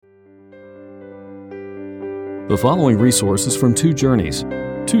The following resource is from Two Journeys.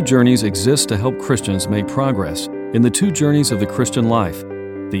 Two Journeys exists to help Christians make progress in the two journeys of the Christian life,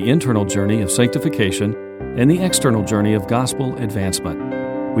 the internal journey of sanctification and the external journey of gospel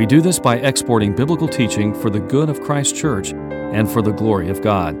advancement. We do this by exporting biblical teaching for the good of Christ's church and for the glory of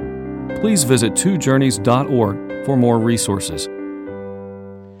God. Please visit twojourneys.org for more resources.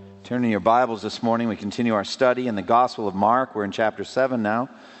 Turn to your Bibles this morning. We continue our study in the Gospel of Mark. We're in chapter 7 now,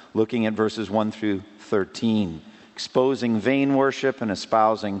 looking at verses 1 through 13, exposing vain worship and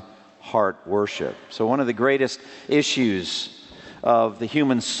espousing heart worship. So one of the greatest issues of the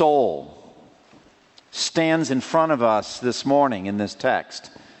human soul stands in front of us this morning in this text,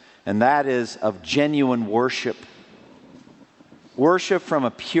 and that is of genuine worship. Worship from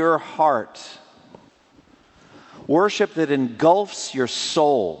a pure heart. Worship that engulfs your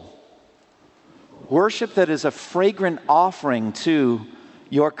soul. Worship that is a fragrant offering to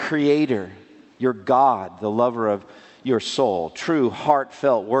your Creator, your God, the lover of your soul. True,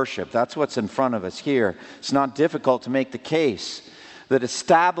 heartfelt worship. That's what's in front of us here. It's not difficult to make the case that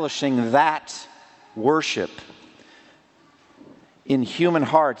establishing that worship in human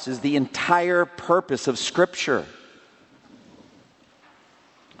hearts is the entire purpose of Scripture,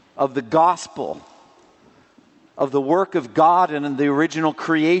 of the gospel, of the work of God and the original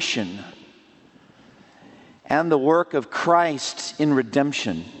creation, and the work of Christ in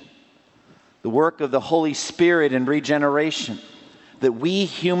redemption, the work of the Holy Spirit in regeneration, that we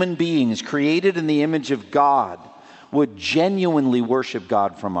human beings created in the image of God would genuinely worship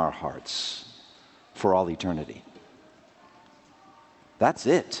God from our hearts for all eternity. That's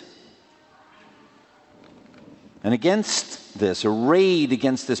it. And against this, arrayed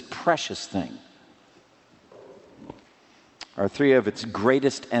against this precious thing, are three of its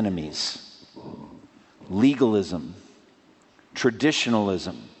greatest enemies: legalism,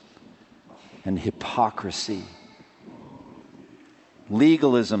 traditionalism, and hypocrisy.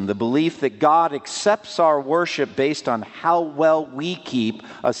 Legalism, the belief that God accepts our worship based on how well we keep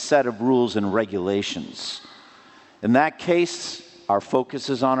a set of rules and regulations. In that case, our focus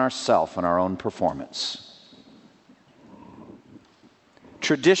is on ourselves and our own performance.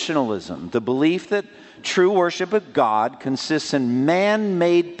 Traditionalism, the belief that true worship of God consists in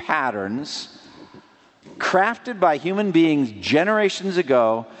man-made patterns crafted by human beings generations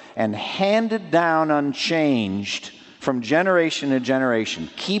ago and handed down unchanged from generation to generation.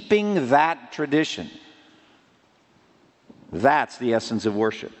 Keeping that tradition. That's the essence of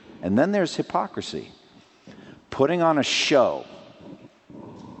worship. And then there's hypocrisy. Putting on a show.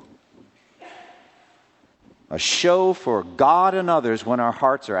 A show for God and others when our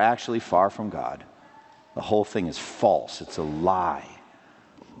hearts are actually far from God. The whole thing is false. It's a lie.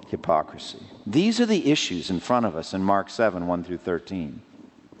 Hypocrisy. These are the issues in front of us in Mark 7, 1 through 13.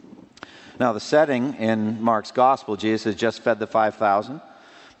 Now, the setting in Mark's Gospel, Jesus has just fed the 5,000,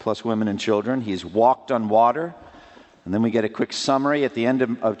 plus women and children. He's walked on water. And then we get a quick summary at the end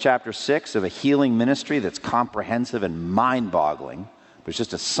of chapter 6 of a healing ministry that's comprehensive and mind-boggling. It's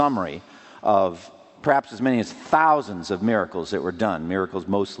just a summary of perhaps as many as thousands of miracles that were done, miracles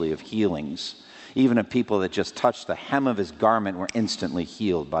mostly of healings. Even of people that just touched the hem of his garment were instantly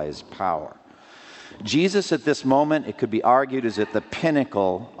healed by his power. Jesus at this moment, it could be argued, is at the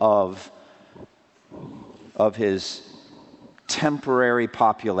pinnacle of his temporary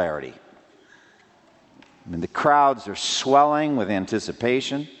popularity. I mean, the crowds are swelling with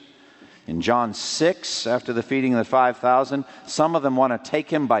anticipation. In John 6, after the feeding of the 5,000, some of them want to take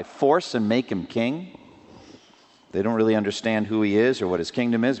him by force and make him king. They don't really understand who he is or what his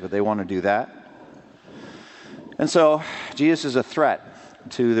kingdom is, but they want to do that. And so Jesus is a threat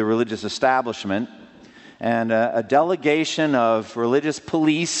to the religious establishment, and a delegation of religious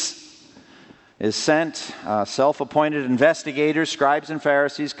police is sent. Self-appointed investigators, scribes and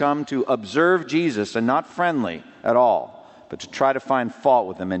Pharisees, come to observe Jesus, and not friendly at all, but to try to find fault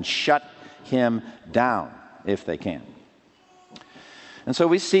with him and shut him down if they can. And so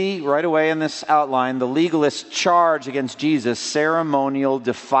we see right away in this outline the legalist charge against Jesus: ceremonial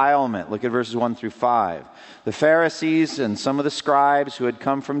defilement. Look at verses 1 through 5. The Pharisees and some of the scribes who had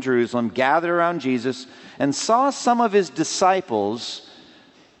come from Jerusalem gathered around Jesus and saw some of his disciples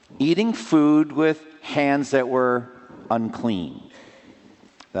eating food with hands that were unclean,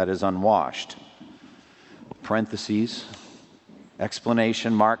 that is, unwashed. Parentheses,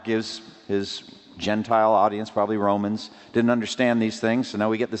 explanation, Mark gives his Gentile audience, probably Romans, didn't understand these things, so now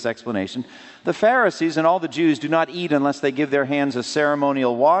we get this explanation. The Pharisees and all the Jews do not eat unless they give their hands a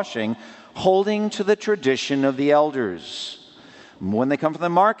ceremonial washing, holding to the tradition of the elders. When they come from the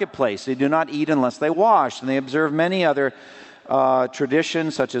marketplace, they do not eat unless they wash, and they observe many other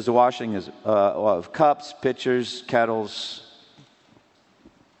traditions, such as the washing of cups, pitchers, kettles,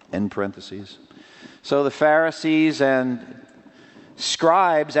 in parentheses. So the Pharisees and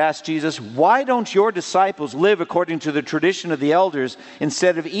scribes asked Jesus, "Why don't your disciples live according to the tradition of the elders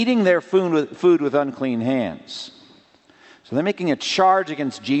instead of eating their food with unclean hands?" So they're making a charge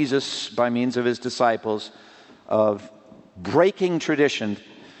against Jesus by means of his disciples of breaking tradition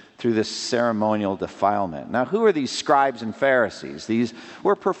through this ceremonial defilement. Now, who are these scribes and Pharisees? These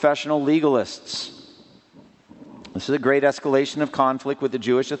were professional legalists. This is a great escalation of conflict with the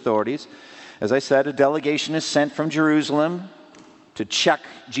Jewish authorities. As I said, a delegation is sent from Jerusalem to check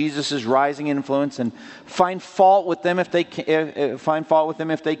Jesus' rising influence and find fault with them if they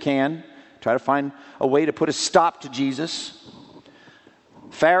can. Try to find a way to put a stop to Jesus.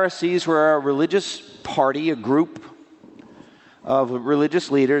 Pharisees were a religious party, a group of religious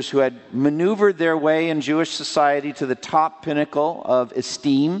leaders who had maneuvered their way in Jewish society to the top pinnacle of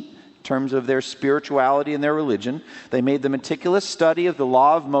esteem in terms of their spirituality and their religion. They made the meticulous study of the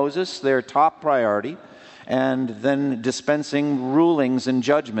law of Moses their top priority, and then dispensing rulings and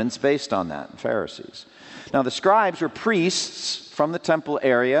judgments based on that, Pharisees. Now, the scribes were priests from the temple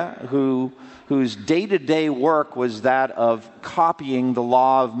area whose day-to-day work was that of copying the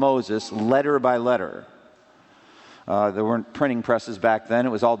law of Moses letter by letter. There weren't printing presses back then. It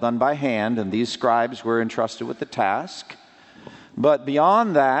was all done by hand, and these scribes were entrusted with the task. But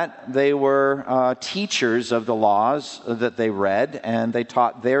beyond that, they were teachers of the laws that they read, and they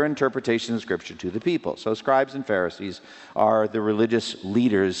taught their interpretation of Scripture to the people. So scribes and Pharisees are the religious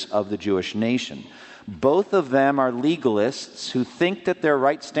leaders of the Jewish nation. Both of them are legalists who think that their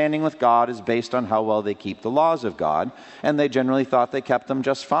right standing with God is based on how well they keep the laws of God, and they generally thought they kept them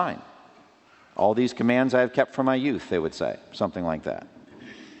just fine. "All these commands I have kept from my youth," they would say, something like that.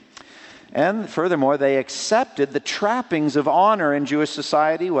 And furthermore, they accepted the trappings of honor in Jewish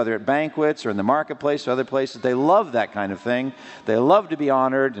society, whether at banquets or in the marketplace or other places. They loved that kind of thing. They loved to be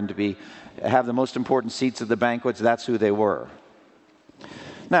honored and to have the most important seats at the banquets. That's who they were.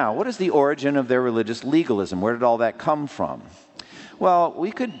 Now, what is the origin of their religious legalism? Where did all that come from? Well,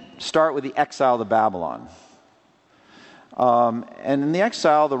 we could start with the exile to Babylon. And in the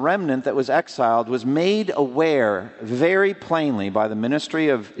exile, the remnant that was exiled was made aware very plainly by the ministry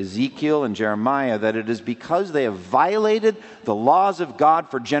of Ezekiel and Jeremiah that it is because they have violated the laws of God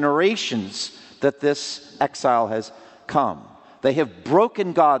for generations that this exile has come. They have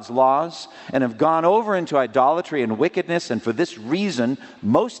broken God's laws and have gone over into idolatry and wickedness, and for this reason,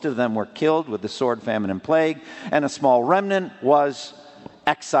 most of them were killed with the sword, famine, and plague, and a small remnant was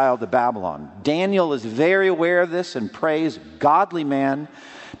exiled to Babylon. Daniel is very aware of this and prays, godly man,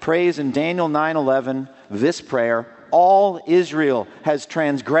 prays in Daniel 9:11 this prayer, "All Israel has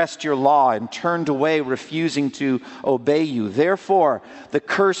transgressed your law and turned away, refusing to obey you. Therefore, the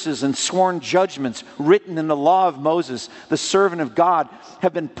curses and sworn judgments written in the law of Moses, the servant of God,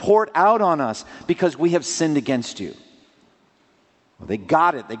 have been poured out on us because we have sinned against you." Well, they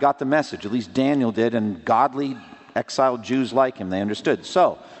got it. They got the message. At least Daniel did, and godly exiled Jews like him, they understood.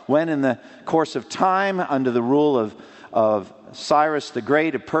 So, when in the course of time, under the rule of Cyrus the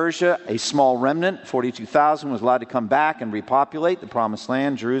Great of Persia, a small remnant, 42,000, was allowed to come back and repopulate the promised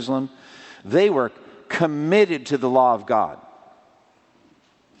land, Jerusalem, they were committed to the law of God.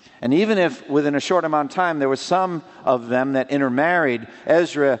 And even if within a short amount of time there were some of them that intermarried,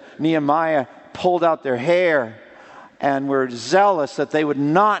 Ezra, Nehemiah pulled out their hair and were zealous that they would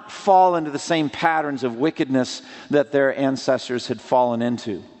not fall into the same patterns of wickedness that their ancestors had fallen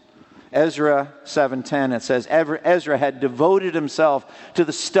into. Ezra 7:10, it says, Ezra had devoted himself to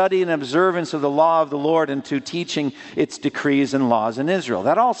the study and observance of the law of the Lord and to teaching its decrees and laws in Israel.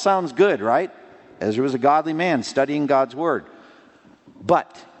 That all sounds good, right? Ezra was a godly man studying God's word.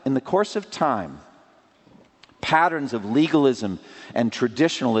 But in the course of time, patterns of legalism and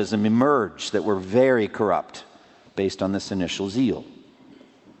traditionalism emerged that were very corrupt based on this initial zeal.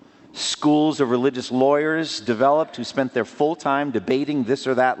 Schools of religious lawyers developed who spent their full time debating this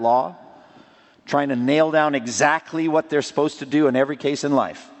or that law, trying to nail down exactly what they're supposed to do in every case in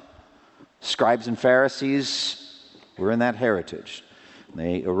life. Scribes and Pharisees were in that heritage.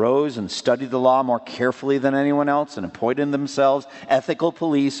 They arose and studied the law more carefully than anyone else and appointed themselves ethical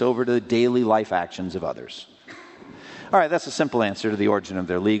police over the daily life actions of others. All right, that's a simple answer to the origin of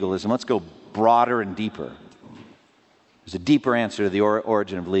their legalism. Let's go broader and deeper. There's a deeper answer to the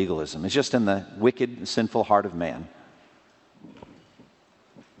origin of legalism. It's just in the wicked and sinful heart of man.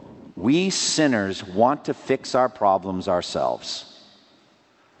 We sinners want to fix our problems ourselves.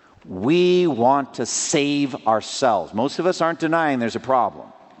 We want to save ourselves. Most of us aren't denying there's a problem.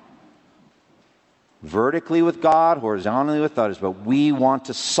 vertically with God, horizontally with others, but we want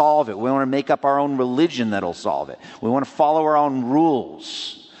to solve it. We want to make up our own religion that'll solve it. We want to follow our own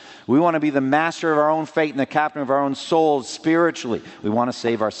rules. We want to be the master of our own fate and the captain of our own souls spiritually. We want to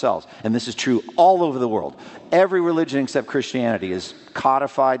save ourselves. And this is true all over the world. Every religion except Christianity is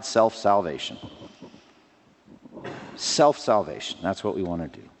codified self-salvation. Self-salvation. That's what we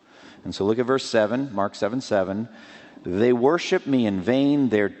want to do. And so look at verse 7, Mark 7:7. They worship me in vain.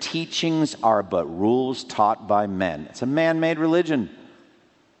 Their teachings are but rules taught by men. It's a man-made religion.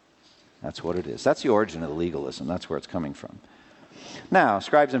 That's what it is. That's the origin of the legalism. That's where it's coming from. Now,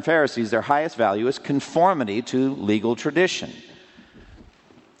 scribes and Pharisees, their highest value is conformity to legal tradition.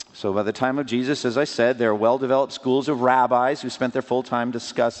 So by the time of Jesus, as I said, there are well-developed schools of rabbis who spent their full time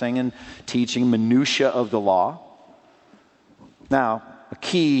discussing and teaching minutiae of the law. Now, a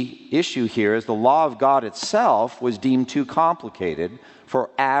key issue here is the law of God itself was deemed too complicated for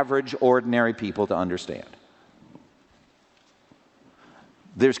average, ordinary people to understand.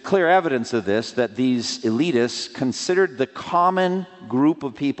 There's clear evidence of this, that these elitists considered the common group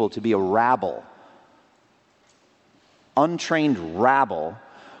of people to be a rabble, untrained rabble,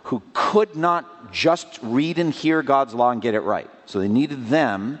 who could not just read and hear God's law and get it right. So they needed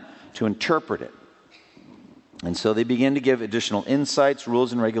them to interpret it. And so they began to give additional insights,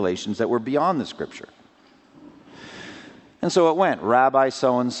 rules, and regulations that were beyond the Scripture. And so it went, Rabbi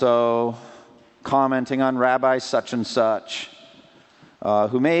so-and-so, commenting on Rabbi such-and-such,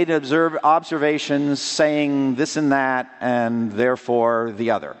 who made observations saying this and that, and therefore the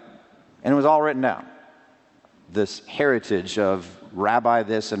other. And it was all written down. This heritage of Rabbi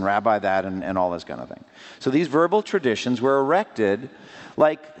this and Rabbi that and all this kind of thing. So these verbal traditions were erected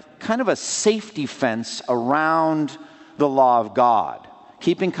like kind of a safety fence around the law of God,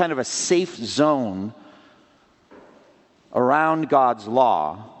 keeping kind of a safe zone around God's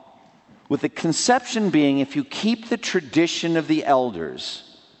law, with the conception being if you keep the tradition of the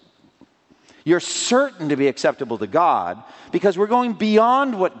elders, you're certain to be acceptable to God because we're going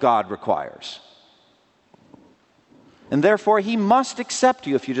beyond what God requires. And therefore, He must accept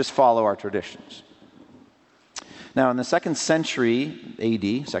you if you just follow our traditions. Now, in the 2nd century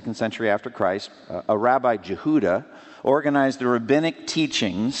AD, 2nd century after Christ, a Rabbi Jehuda organized the rabbinic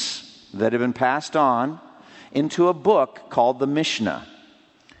teachings that had been passed on into a book called the Mishnah.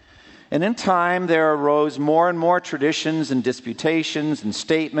 And in time, there arose more and more traditions and disputations and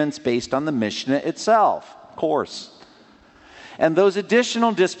statements based on the Mishnah itself, of course. And those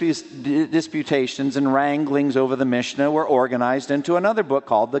additional disputations and wranglings over the Mishnah were organized into another book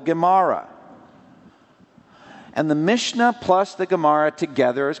called the Gemara. And the Mishnah plus the Gemara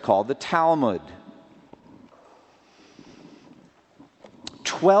together is called the Talmud.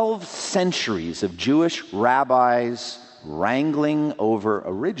 12 centuries of Jewish rabbis wrangling over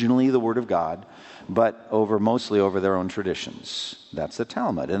originally the Word of God, but mostly over their own traditions. That's the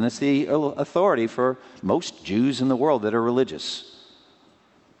Talmud. And it's the authority for most Jews in the world that are religious.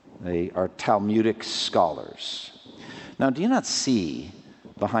 They are Talmudic scholars. Now, do you not see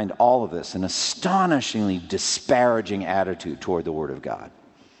behind all of this an astonishingly disparaging attitude toward the Word of God?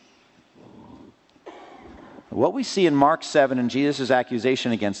 What we see in Mark 7 and Jesus'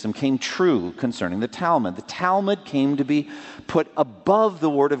 accusation against them came true concerning the Talmud. The Talmud came to be put above the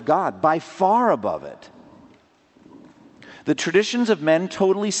Word of God, by far above it. The traditions of men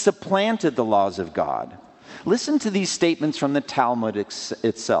totally supplanted the laws of God. Listen to these statements from the Talmud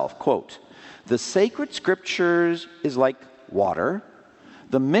itself. Quote, "The sacred scriptures is like water.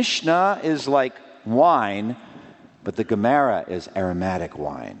 The Mishnah is like wine, but the Gemara is aromatic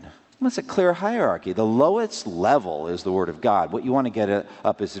wine." That's a clear hierarchy. The lowest level is the Word of God. What you want to get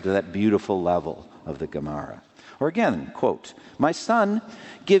up is to that beautiful level of the Gemara. Or again, quote, "My son,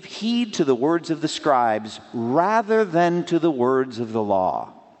 give heed to the words of the scribes rather than to the words of the law."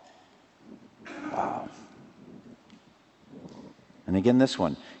 Wow. And again, this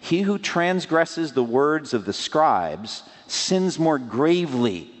one. "He who transgresses the words of the scribes sins more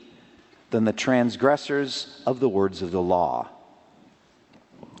gravely than the transgressors of the words of the law."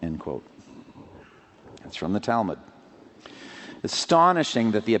 End quote. That's from the Talmud.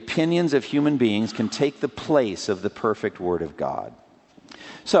 Astonishing that the opinions of human beings can take the place of the perfect Word of God.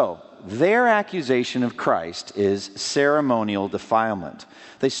 So, their accusation of Christ is ceremonial defilement.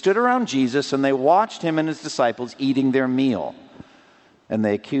 They stood around Jesus and they watched Him and His disciples eating their meal. And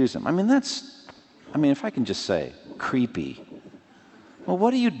they accuse Him. If I can just say, creepy. Well,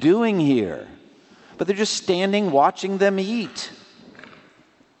 what are you doing here? But they're just standing watching them eat.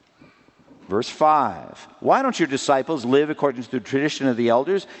 Verse 5, "Why don't your disciples live according to the tradition of the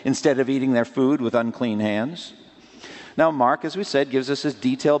elders instead of eating their food with unclean hands?" Now, Mark, as we said, gives us this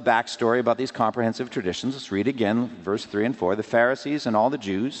detailed backstory about these comprehensive traditions. Let's read again, verse 3 and 4. The Pharisees and all the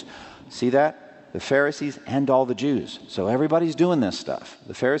Jews, see that? The Pharisees and all the Jews. So everybody's doing this stuff.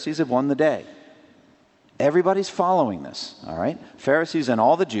 The Pharisees have won the day. Everybody's following this, all right? Pharisees and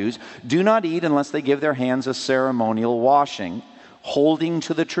all the Jews do not eat unless they give their hands a ceremonial washing, holding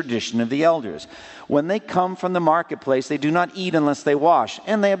to the tradition of the elders. When they come from the marketplace, they do not eat unless they wash,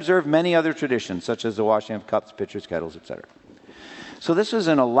 and they observe many other traditions, such as the washing of cups, pitchers, kettles, etc. So this is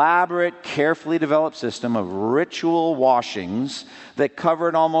an elaborate, carefully developed system of ritual washings that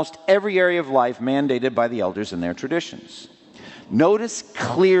covered almost every area of life mandated by the elders in their traditions. Notice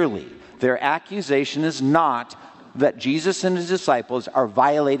clearly, their accusation is not that Jesus and his disciples are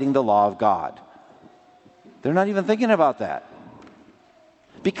violating the law of God. They're not even thinking about that.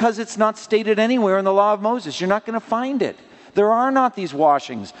 Because it's not stated anywhere in the law of Moses. You're not going to find it. There are not these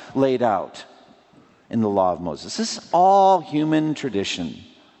washings laid out in the law of Moses. This is all human tradition.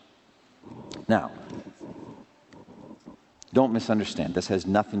 Now, don't misunderstand. This has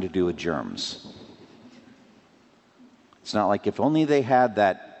nothing to do with germs. It's not like if only they had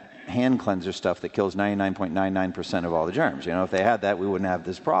that hand cleanser stuff that kills 99.99% of all the germs. You know, if they had that, we wouldn't have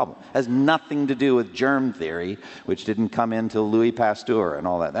this problem. It has nothing to do with germ theory, which didn't come into Louis Pasteur and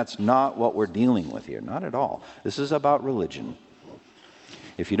all that. That's not what we're dealing with here. Not at all. This is about religion.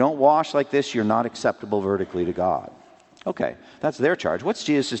 If you don't wash like this, you're not acceptable vertically to God. Okay, that's their charge. What's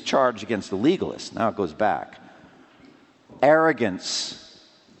Jesus' charge against the legalists? Now it goes back. Arrogance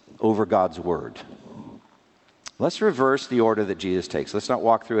over God's word. Let's reverse the order that Jesus takes. Let's not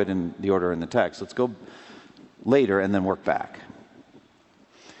walk through it in the order in the text. Let's go later and then work back.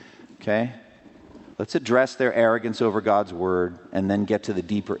 Okay? Let's address their arrogance over God's word and then get to the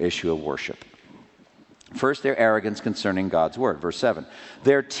deeper issue of worship. First, their arrogance concerning God's word. Verse 7.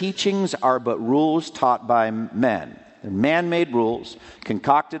 Their teachings are but rules taught by men. They're man-made rules,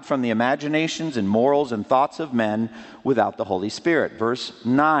 concocted from the imaginations and morals and thoughts of men without the Holy Spirit. Verse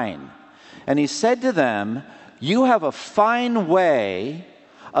 9. And he said to them, you have a fine way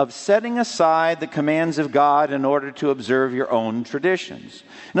of setting aside the commands of God in order to observe your own traditions.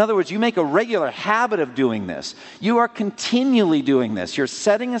 In other words, you make a regular habit of doing this. You are continually doing this. You're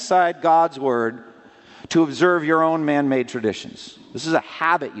setting aside God's word to observe your own man-made traditions. This is a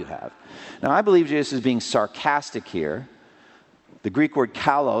habit you have. Now, I believe Jesus is being sarcastic here. The Greek word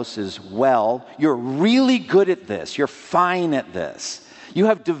kalos is well. You're really good at this. You're fine at this. You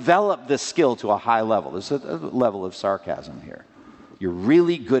have developed this skill to a high level. There's a level of sarcasm here. You're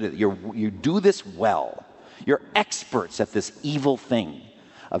really good at it. You do this well. You're experts at this evil thing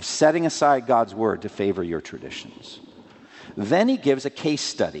of setting aside God's word to favor your traditions. Then he gives a case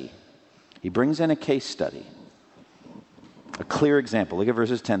study. He brings in a case study. A clear example. Look at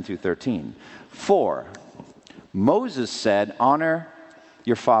verses 10 through 13. For Moses said, honor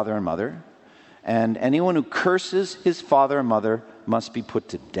your father and mother, and anyone who curses his father and mother must be put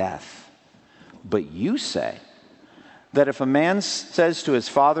to death. But you say that if a man says to his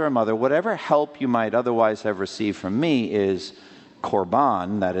father or mother, whatever help you might otherwise have received from me is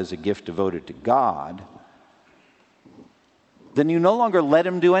korban, that is a gift devoted to God, then you no longer let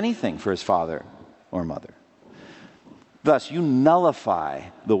him do anything for his father or mother. Thus, you nullify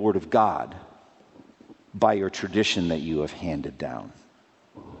the word of God by your tradition that you have handed down.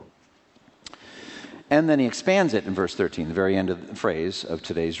 And then he expands it in verse 13, the very end of the phrase of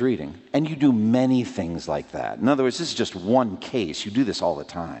today's reading. And you do many things like that. In other words, this is just one case. You do this all the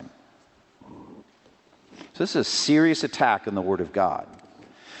time. So this is a serious attack on the Word of God.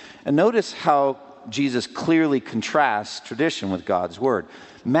 And notice how Jesus clearly contrasts tradition with God's Word.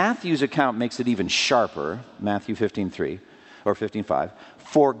 Matthew's account makes it even sharper. Matthew 15:3 or 15:5.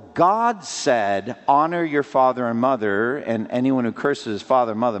 For God said, honor your father and mother, and anyone who curses his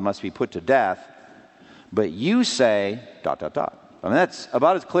father and mother must be put to death. But you say, ... I mean, that's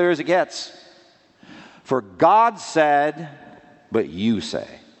about as clear as it gets. For God said, but you say.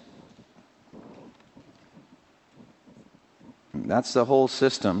 That's the whole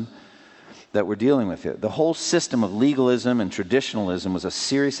system that we're dealing with here. The whole system of legalism and traditionalism was a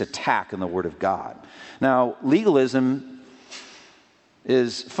serious attack on the Word of God. Now, legalism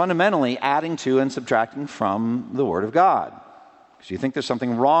is fundamentally adding to and subtracting from the Word of God. Because you think there's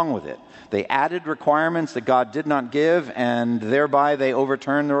something wrong with it. They added requirements that God did not give, and thereby they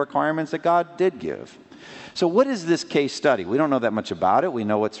overturned the requirements that God did give. So what is this case study? We don't know that much about it. We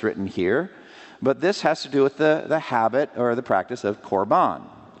know what's written here. But this has to do with the habit or the practice of korban,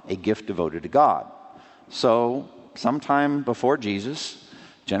 a gift devoted to God. So sometime before Jesus,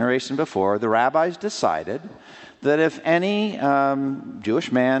 generation before, the rabbis decided that if any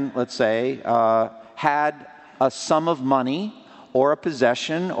Jewish man, let's say, had a sum of money or a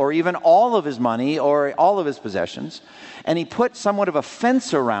possession or even all of his money or all of his possessions, and he put somewhat of a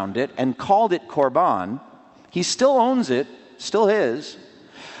fence around it and called it korban, he still owns it, still his,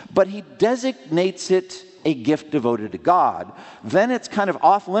 but he designates it a gift devoted to God. Then it's kind of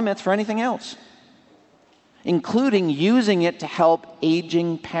off limits for anything else, including using it to help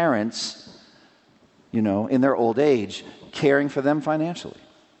aging parents, in their old age, caring for them financially.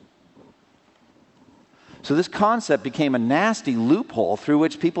 So this concept became a nasty loophole through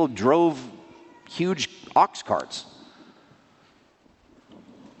which people drove huge ox carts.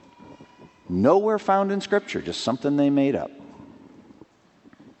 Nowhere found in Scripture, just something they made up.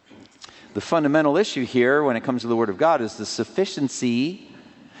 The fundamental issue here when it comes to the Word of God is the sufficiency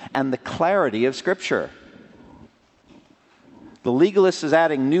and the clarity of Scripture. The legalist is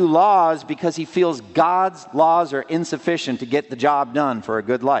adding new laws because he feels God's laws are insufficient to get the job done for a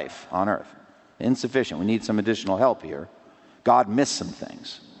good life on earth. Insufficient. We need some additional help here. God missed some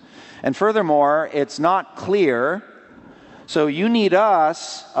things. And furthermore, it's not clear, so you need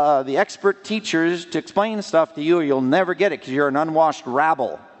us, the expert teachers, to explain stuff to you or you'll never get it because you're an unwashed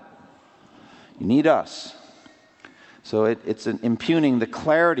rabble. You need us. So it's impugning the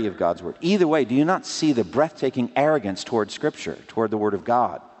clarity of God's Word. Either way, do you not see the breathtaking arrogance toward Scripture, toward the Word of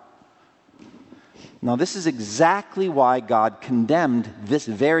God? Now, this is exactly why God condemned this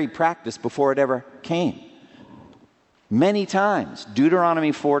very practice before it ever came. Many times,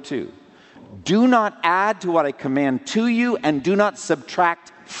 Deuteronomy 4:2. Do not add to what I command to you, and do not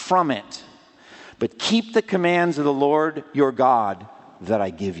subtract from it, but keep the commands of the Lord your God that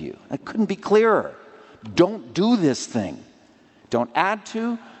I give you. It couldn't be clearer. Don't do this thing. Don't add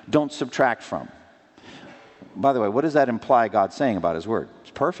to, don't subtract from. By the way, what does that imply God's saying about His Word?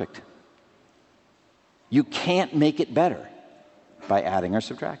 It's perfect. You can't make it better by adding or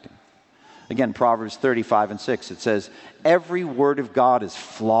subtracting. Again, Proverbs 35:6, it says, every word of God is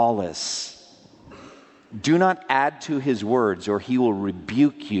flawless. Do not add to His words, or He will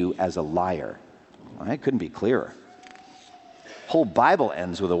rebuke you as a liar. Well, that couldn't be clearer. Whole Bible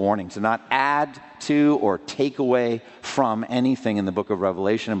ends with a warning to not add to or take away from anything in the book of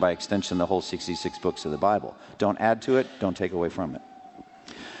Revelation, and by extension the whole 66 books of the Bible. Don't add to it, don't take away from it.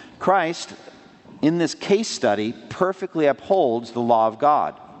 Christ, in this case study, perfectly upholds the law of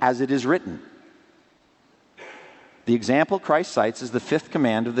God as it is written. The example Christ cites is the fifth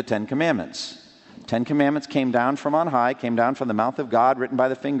command of the Ten Commandments. 10 Commandments came down from on high, came down from the mouth of God, written by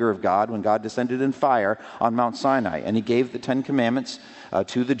the finger of God when God descended in fire on Mount Sinai. And He gave the 10 Commandments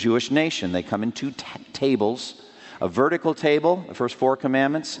to the Jewish nation. They come in two tables. A vertical table, the first 4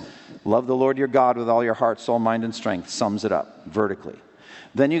 commandments, love the Lord your God with all your heart, soul, mind, and strength, sums it up vertically.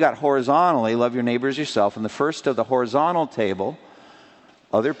 Then you got horizontally, love your neighbor as yourself. And the first of the horizontal table,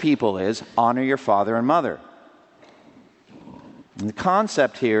 other people, is honor your father and mother. And the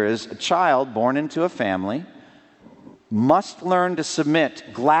concept here is a child born into a family must learn to submit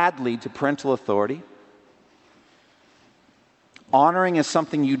gladly to parental authority. Honoring is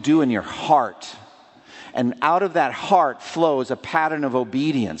something you do in your heart. And out of that heart flows a pattern of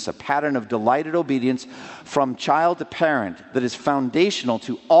obedience, a pattern of delighted obedience from child to parent that is foundational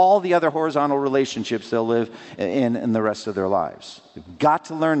to all the other horizontal relationships they'll live in the rest of their lives. You've got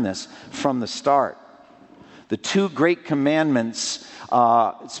to learn this from the start. The 2 great commandments,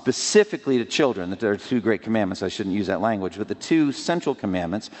 specifically to children, that there are 2 great commandments, I shouldn't use that language, but the 2 central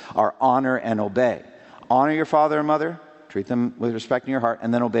commandments are honor and obey. Honor your father and mother, treat them with respect in your heart,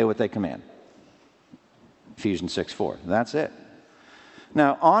 and then obey what they command. Ephesians 6:4. That's it.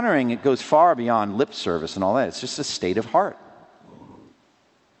 Now, honoring, it goes far beyond lip service and all that. It's just a state of heart.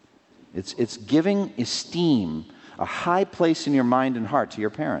 It's giving esteem, a high place in your mind and heart to your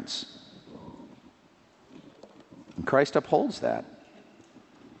parents. And Christ upholds that.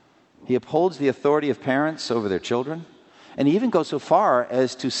 He upholds the authority of parents over their children. And he even goes so far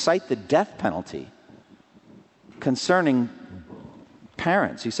as to cite the death penalty concerning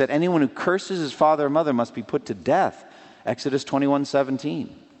parents. He said, anyone who curses his father or mother must be put to death. Exodus 21:17.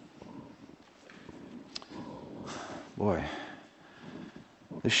 Boy,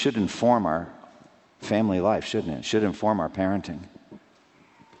 this should inform our family life, shouldn't it? It should inform our parenting.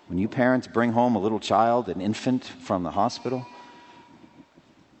 When you parents bring home a little child, an infant from the hospital,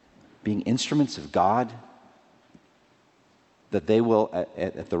 being instruments of God, that they will,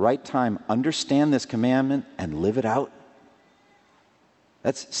 at the right time, understand this commandment and live it out.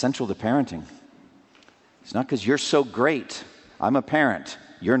 That's central to parenting. It's not because you're so great. I'm a parent.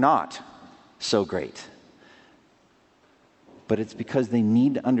 You're not so great. But it's because they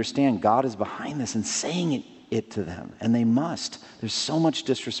need to understand God is behind this and saying it to them. And they must. There's so much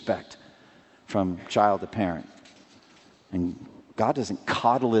disrespect from child to parent. And God doesn't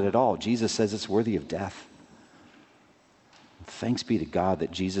coddle it at all. Jesus says it's worthy of death. Thanks be to God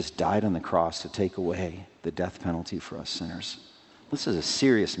that Jesus died on the cross to take away the death penalty for us sinners. This is a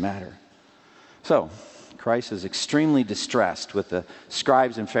serious matter. So, Christ is extremely distressed with the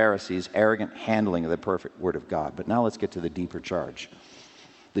scribes and Pharisees' arrogant handling of the perfect word of God. But now let's get to the deeper charge.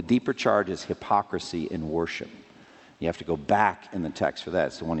 The deeper charge is hypocrisy in worship. You have to go back in the text for that.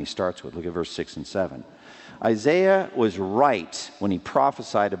 It's the one he starts with. Look at verse 6 and 7. Isaiah was right when he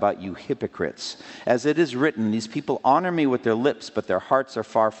prophesied about you hypocrites. As it is written, these people honor me with their lips, but their hearts are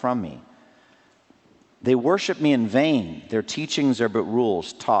far from me. They worship me in vain. Their teachings are but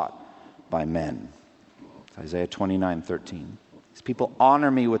rules taught by men. Isaiah 29:13. These people honor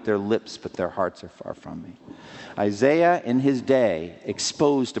me with their lips, but their hearts are far from me. Isaiah, in his day,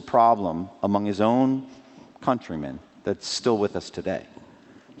 exposed a problem among his own countrymen that's still with us today.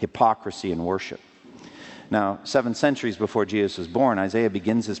 Hypocrisy in worship. Now, 7 centuries before Jesus was born, Isaiah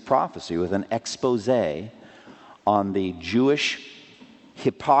begins his prophecy with an expose on the Jewish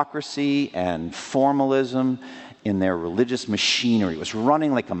hypocrisy and formalism in their religious machinery. It was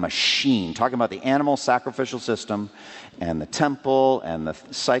running like a machine, talking about the animal sacrificial system and the temple and the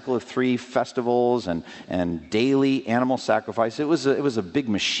cycle of 3 festivals and daily animal sacrifice. It was a big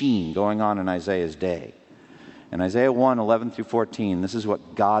machine going on in Isaiah's day. In Isaiah 1:11 through 14, this is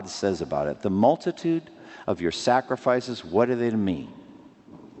what God says about it. The multitude of your sacrifices, what are they to me?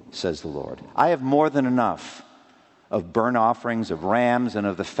 Says the Lord. I have more than enough of burnt offerings of rams and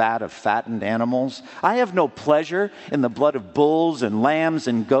of the fat of fattened animals. I have no pleasure in the blood of bulls and lambs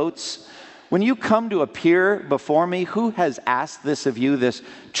and goats. When you come to appear before me, who has asked this of you, this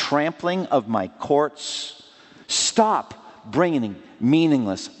trampling of my courts? Stop bringing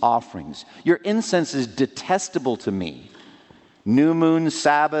meaningless offerings. Your incense is detestable to me. New moons,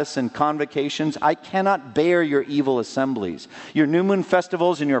 Sabbaths, and convocations, I cannot bear your evil assemblies. Your new moon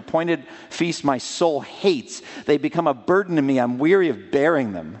festivals and your appointed feasts my soul hates. They become a burden to me. I'm weary of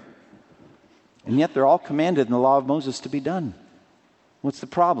bearing them. And yet they're all commanded in the law of Moses to be done. What's the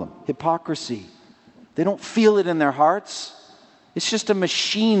problem? Hypocrisy. They don't feel it in their hearts. It's just a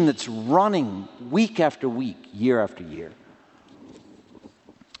machine that's running week after week, year after year.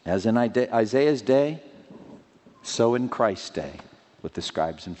 As in Isaiah's day, so in Christ's day with the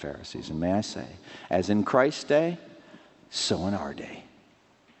scribes and Pharisees. And may I say, as in Christ's day, so in our day.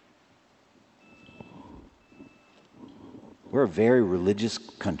 We're a very religious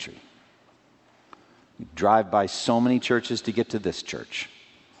country. You drive by so many churches to get to this church.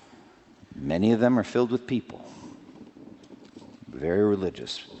 Many of them are filled with people. Very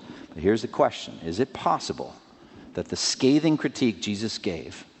religious. But here's the question. Is it possible that the scathing critique Jesus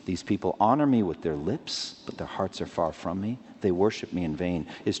gave, these people honor me with their lips, but their hearts are far from me. They worship me in vain,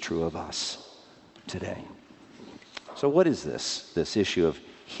 is true of us today. So what is this issue of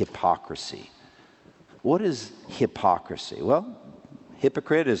hypocrisy? What is hypocrisy? Well,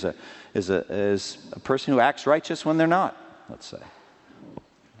 hypocrite is a person who acts righteous when they're not, let's say.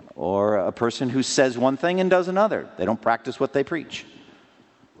 Or a person who says one thing and does another. They don't practice what they preach.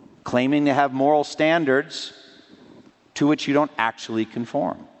 Claiming to have moral standards to which you don't actually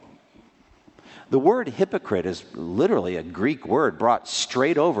conform. The word hypocrite is literally a Greek word brought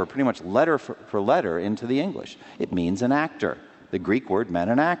straight over, pretty much letter for letter, into the English. It means an actor. The Greek word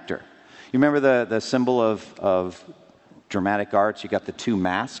meant an actor. You remember the symbol of dramatic arts? You got the 2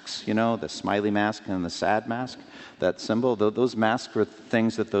 masks, the smiley mask and the sad mask. That symbol, those masks were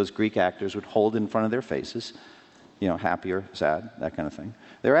things that those Greek actors would hold in front of their faces, happy or sad, that kind of thing.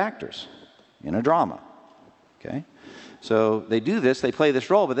 They're actors in a drama, okay? So they do this, they play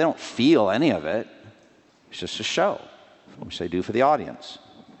this role, but they don't feel any of it. It's just a show, which they do for the audience.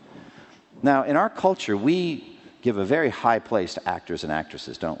 Now, in our culture, we give a very high place to actors and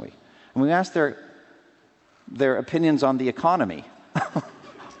actresses, don't we? And we ask their opinions on the economy.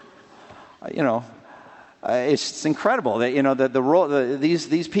 It's incredible that the role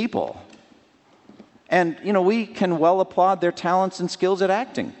these people. And we can well applaud their talents and skills at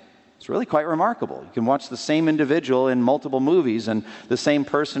acting. It's really quite remarkable. You can watch the same individual in multiple movies, and the same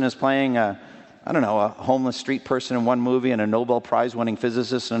person is playing a homeless street person in one movie, and a Nobel Prize-winning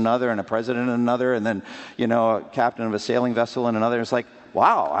physicist in another, and a president in another, and then, a captain of a sailing vessel in another. It's like,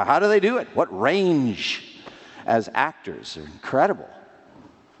 wow, how do they do it? What range as actors? They're incredible.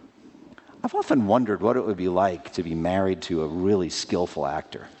 I've often wondered what it would be like to be married to a really skillful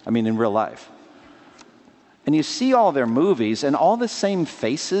actor. In real life. And you see all their movies, and all the same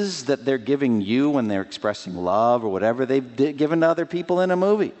faces that they're giving you when they're expressing love or whatever they've given to other people in a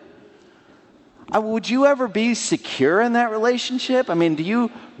movie. Would you ever be secure in that relationship? I mean, do you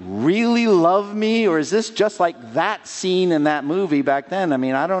really love me, or is this just like that scene in that movie back then? I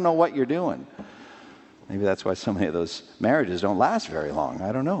mean, I don't know what you're doing. Maybe that's why so many of those marriages don't last very long.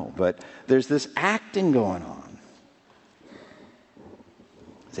 I don't know. But there's this acting going on.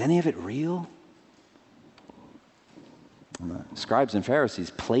 Is any of it real? And the scribes and Pharisees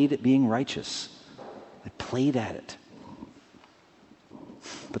played at being righteous. They played at it.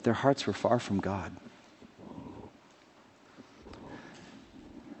 But their hearts were far from God.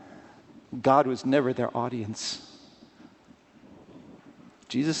 God was never their audience.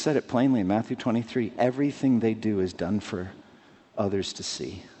 Jesus said it plainly in Matthew 23. Everything they do is done for others to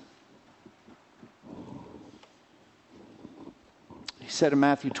see. He said in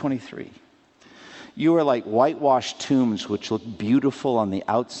Matthew 23, you are like whitewashed tombs which look beautiful on the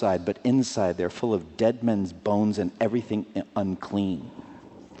outside, but inside they're full of dead men's bones and everything unclean.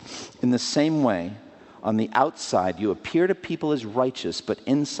 In the same way, on the outside you appear to people as righteous, but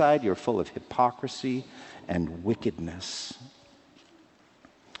inside you're full of hypocrisy and wickedness.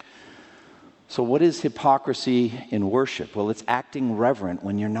 So what is hypocrisy in worship? Well, it's acting reverent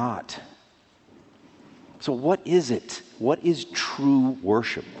when you're not. So what is it? What is true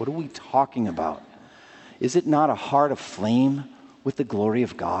worship? What are we talking about? Is it not a heart aflame with the glory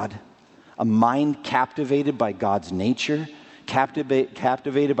of God? A mind captivated by God's nature?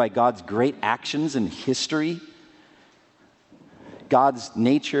 Captivated by God's great actions in history? God's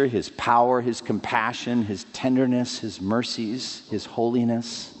nature, His power, His compassion, His tenderness, His mercies, His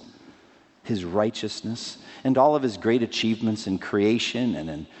holiness, His righteousness, and all of His great achievements in creation and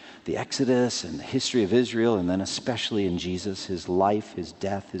in the Exodus and the history of Israel, and then especially in Jesus, His life, His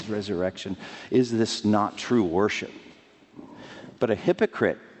death, His resurrection. Is this not true worship? But a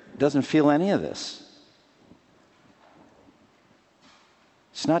hypocrite doesn't feel any of this.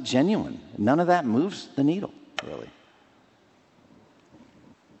 It's not genuine. None of that moves the needle, really.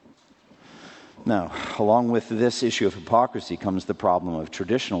 Now, along with this issue of hypocrisy comes the problem of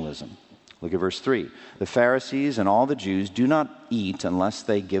traditionalism. Look at verse 3. The Pharisees and all the Jews do not eat unless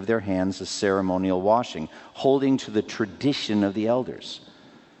they give their hands a ceremonial washing, holding to the tradition of the elders.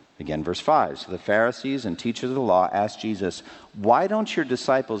 Again, verse 5. So the Pharisees and teachers of the law asked Jesus, why don't your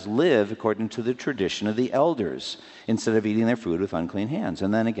disciples live according to the tradition of the elders instead of eating their food with unclean hands?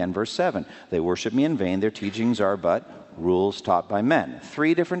 And then again, verse 7. They worship me in vain. Their teachings are but rules taught by men.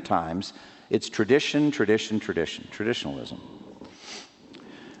 3 different times. It's tradition, tradition, tradition. Traditionalism.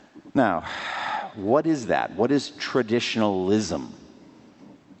 Now, what is that? What is traditionalism?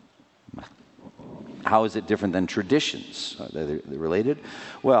 How is it different than traditions? Are they related?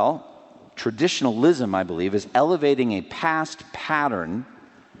 Well, traditionalism, I believe, is elevating a past pattern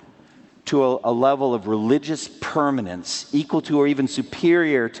to a level of religious permanence equal to or even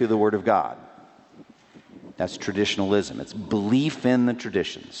superior to the Word of God. That's traditionalism. It's belief in the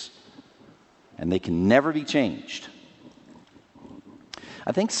traditions. And they can never be changed.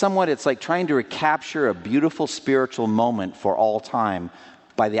 I think somewhat it's like trying to recapture a beautiful spiritual moment for all time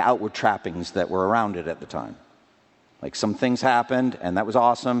by the outward trappings that were around it at the time. Like some things happened, and that was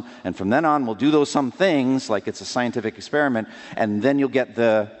awesome, and from then on we'll do those some things, like it's a scientific experiment, and then you'll get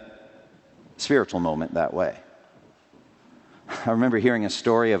the spiritual moment that way. I remember hearing a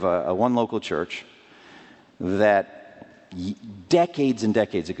story of a one local church that decades and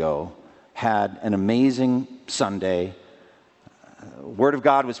decades ago had an amazing Sunday. Word of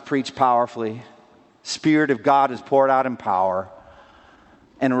God was preached powerfully. Spirit of God is poured out in power.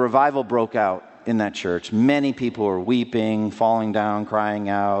 And a revival broke out in that church. Many people were weeping, falling down, crying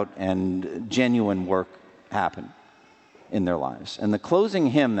out, and genuine work happened in their lives. And the closing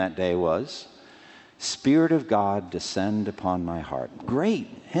hymn that day was, Spirit of God, descend upon my heart. Great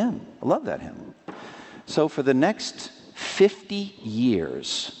hymn. I love that hymn. So for the next 50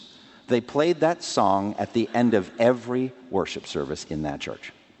 years, they played that song at the end of every worship service in that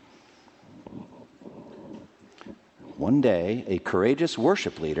church. One day, a courageous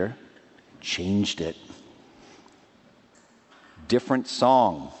worship leader changed it. Different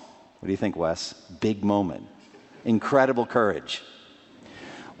song. What do you think, Wes? Big moment. Incredible courage.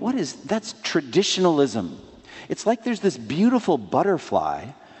 That's traditionalism. It's like there's this beautiful butterfly,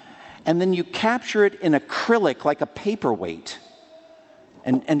 and then you capture it in acrylic like a paperweight,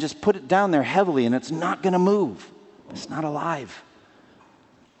 and just put it down there heavily, and it's not going to move. It's not alive.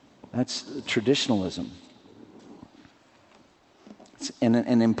 That's traditionalism.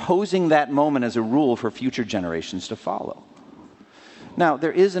 And imposing that moment as a rule for future generations to follow. Now,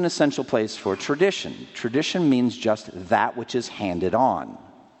 there is an essential place for tradition. Tradition means just that which is handed on.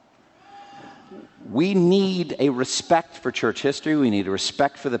 We need a respect for church history. We need a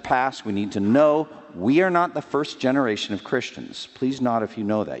respect for the past. We need to know we are not the first generation of Christians. Please nod if you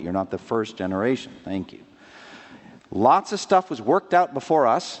know that. You're not the first generation. Thank you. Lots of stuff was worked out before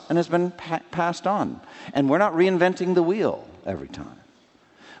us and has been passed on. And we're not reinventing the wheel every time.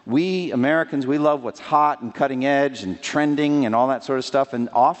 We Americans, we love what's hot and cutting edge and trending and all that sort of stuff. And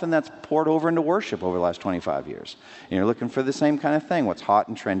often that's poured over into worship over the last 25 years. And you're looking for the same kind of thing, what's hot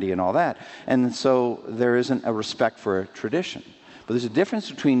and trendy and all that. And so there isn't a respect for tradition. But there's a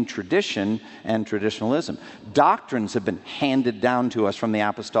difference between tradition and traditionalism. Doctrines have been handed down to us from the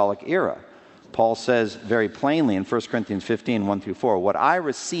apostolic era. Paul says very plainly in 1 Corinthians 15, 1 through 4, what I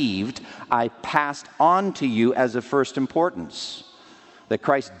received, I passed on to you as of first importance. That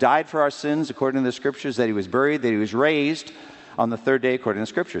Christ died for our sins according to the Scriptures, that he was buried, that he was raised on the third day according to the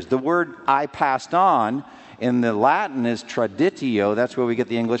Scriptures. The word I passed on in the Latin is traditio. That's where we get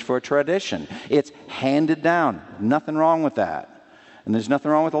the English for tradition. It's handed down. Nothing wrong with that. And there's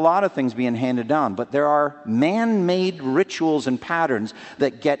nothing wrong with a lot of things being handed down. But there are man-made rituals and patterns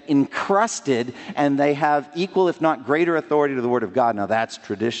that get encrusted and they have equal, if not greater, authority to the Word of God. Now that's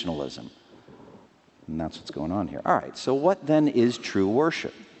traditionalism. And that's what's going on here. All right, so what then is true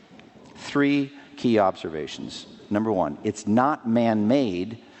worship? 3 key observations. Number 1, it's not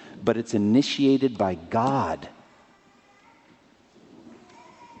man-made, but it's initiated by God.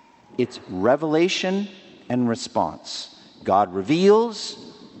 It's revelation and response. God reveals,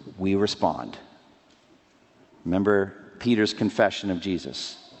 we respond. Remember Peter's confession of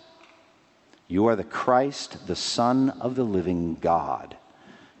Jesus. You are the Christ, the Son of the living God.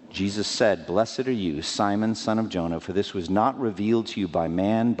 Jesus said, blessed are you, Simon, son of Jonah, for this was not revealed to you by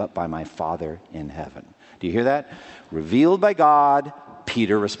man, but by my Father in heaven. Do you hear that? Revealed by God,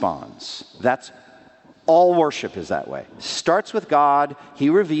 Peter responds. That's all worship is that way. Starts with God, he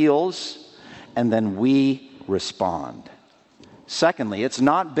reveals, and then we respond. Secondly, it's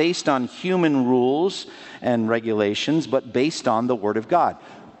not based on human rules and regulations, but based on the Word of God.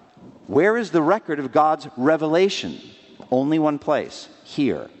 Where is the record of God's revelation? Only one place,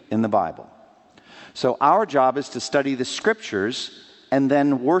 here in the Bible. So our job is to study the Scriptures, and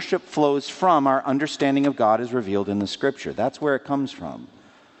then worship flows from our understanding of God as revealed in the Scripture. That's where it comes from.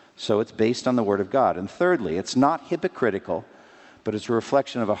 So it's based on the Word of God. And thirdly, it's not hypocritical, but it's a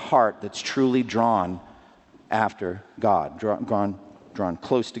reflection of a heart that's truly drawn after God, drawn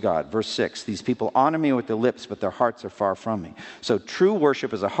close to God. Verse 6, these people honor me with their lips, but their hearts are far from me. So true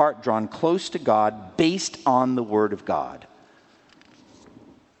worship is a heart drawn close to God based on the Word of God.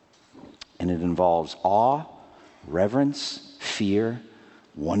 And it involves awe, reverence, fear,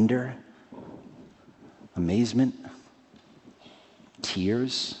 wonder, amazement,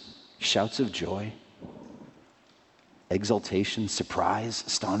 tears, shouts of joy, exultation, surprise,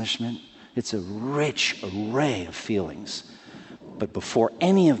 astonishment. It's a rich array of feelings. But before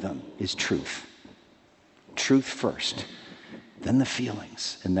any of them is truth. Truth first, then the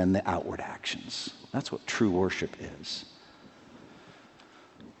feelings, and then the outward actions. That's what true worship is.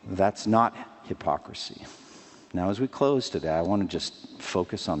 That's not hypocrisy. Now, as we close today, I want to just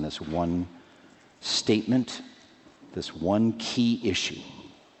focus on this one statement, this one key issue.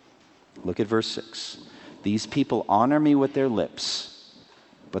 Look at verse 6. These people honor me with their lips,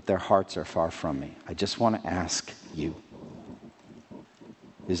 but their hearts are far from me. I just want to ask you,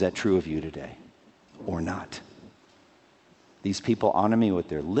 is that true of you today or not? These people honor me with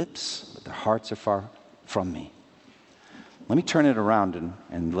their lips, but their hearts are far from me. Let me turn it around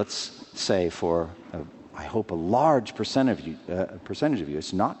and let's say for, I hope, a large percentage of you,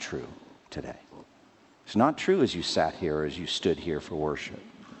 it's not true today. It's not true as you sat here or as you stood here for worship.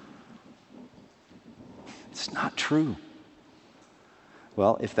 It's not true.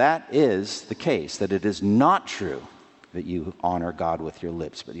 Well, if that is the case, that it is not true that you honor God with your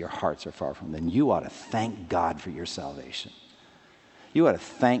lips, but your hearts are far from him, then you ought to thank God for your salvation. You ought to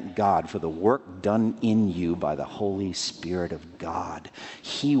thank God for the work done in you by the Holy Spirit of God.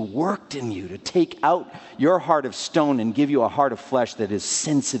 He worked in you to take out your heart of stone and give you a heart of flesh that is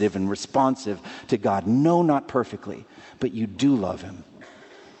sensitive and responsive to God. No, not perfectly, but you do love him.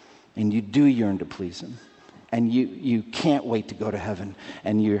 And you do yearn to please him. And you can't wait to go to heaven.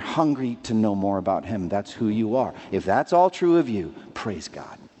 And you're hungry to know more about him. That's who you are. If that's all true of you, praise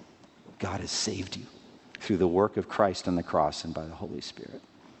God. God has saved you through the work of Christ on the cross and by the Holy Spirit.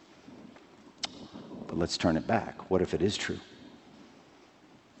 But let's turn it back. What if it is true?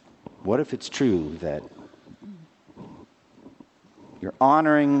 What if it's true that you're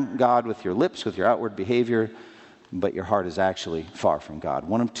honoring God with your lips, with your outward behavior, but your heart is actually far from God?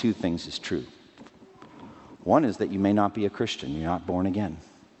 One of two things is true. One is that you may not be a Christian. You're not born again.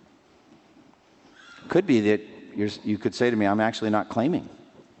 Could be that you could say to me, I'm actually not claiming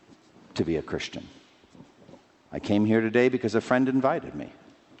to be a Christian. I came here today because a friend invited me.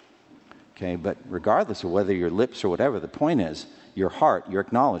 Okay, but regardless of whether your lips or whatever, the point is, your heart, you're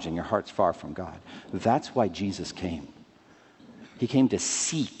acknowledging your heart's far from God. That's why Jesus came. He came to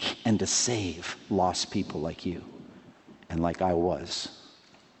seek and to save lost people like you and like I was.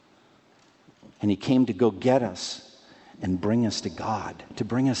 And he came to go get us and bring us to God,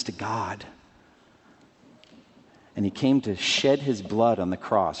 And he came to shed his blood on the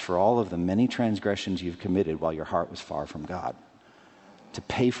cross for all of the many transgressions you've committed while your heart was far from God, to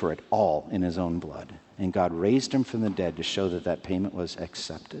pay for it all in his own blood. And God raised him from the dead to show that that payment was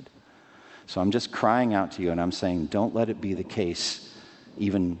accepted. So I'm just crying out to you, and I'm saying, don't let it be the case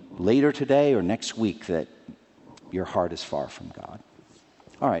even later today or next week that your heart is far from God.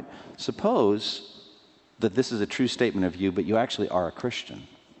 All right, suppose that this is a true statement of you, but you actually are a Christian.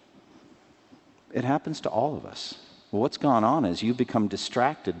 It happens to all of us. Well, what's gone on is you become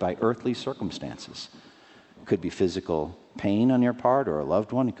distracted by earthly circumstances. It could be physical pain on your part or a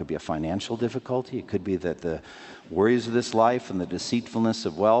loved one. It could be a financial difficulty. It could be that the worries of this life and the deceitfulness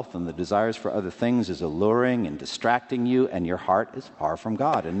of wealth and the desires for other things is alluring and distracting you, and your heart is far from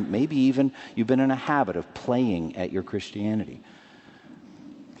God. And maybe even you've been in a habit of playing at your Christianity.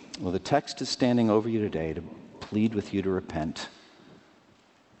 Well, the text is standing over you today to plead with you to repent,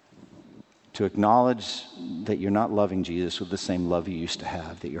 to acknowledge that you're not loving Jesus with the same love you used to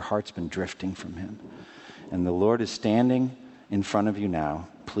have, that your heart's been drifting from him. And the Lord is standing in front of you now,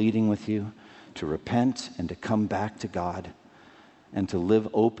 pleading with you to repent and to come back to God and to live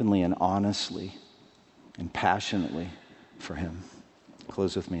openly and honestly and passionately for him.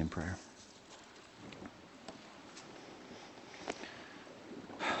 Close with me in prayer.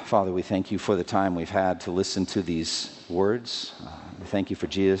 Father, we thank you for the time we've had to listen to these words. We thank you for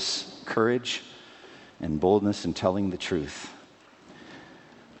Jesus' courage and boldness in telling the truth.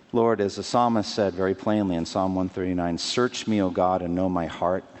 Lord, as the psalmist said very plainly in Psalm 139, search me, O God, and know my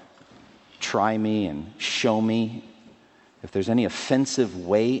heart. Try me and show me. If there's any offensive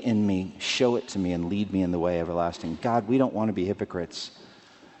way in me, show it to me and lead me in the way everlasting. God, we don't want to be hypocrites.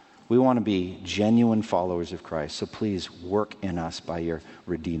 We want to be genuine followers of Christ. So please work in us by your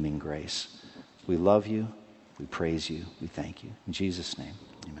redeeming grace. We love you. We praise you. We thank you. In Jesus' name,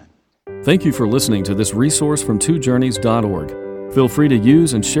 amen. Thank you for listening to this resource from twojourneys.org. Feel free to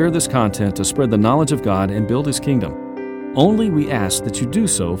use and share this content to spread the knowledge of God and build his kingdom. Only we ask that you do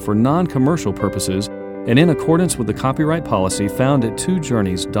so for non-commercial purposes and in accordance with the copyright policy found at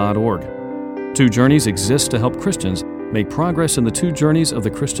twojourneys.org. Two Journeys exists to help Christians make progress in the two journeys of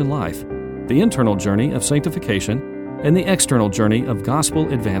the Christian life, the internal journey of sanctification and the external journey of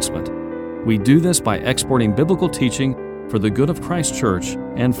gospel advancement. We do this by exporting biblical teaching for the good of Christ's church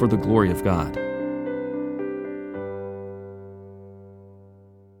and for the glory of God.